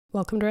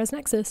Welcome to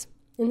ResNexus.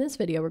 In this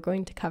video, we're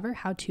going to cover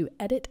how to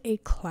edit a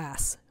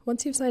class.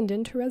 Once you've signed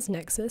into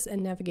ResNexus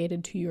and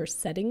navigated to your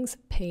settings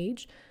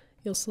page,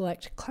 you'll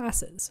select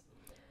classes.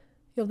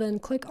 You'll then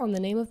click on the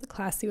name of the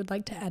class you would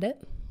like to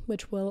edit,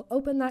 which will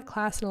open that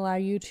class and allow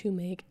you to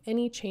make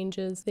any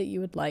changes that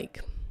you would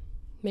like.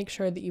 Make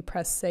sure that you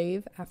press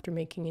save after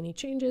making any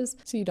changes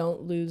so you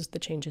don't lose the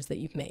changes that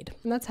you've made.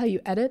 And that's how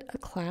you edit a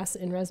class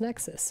in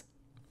ResNexus.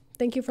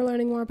 Thank you for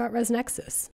learning more about ResNexus.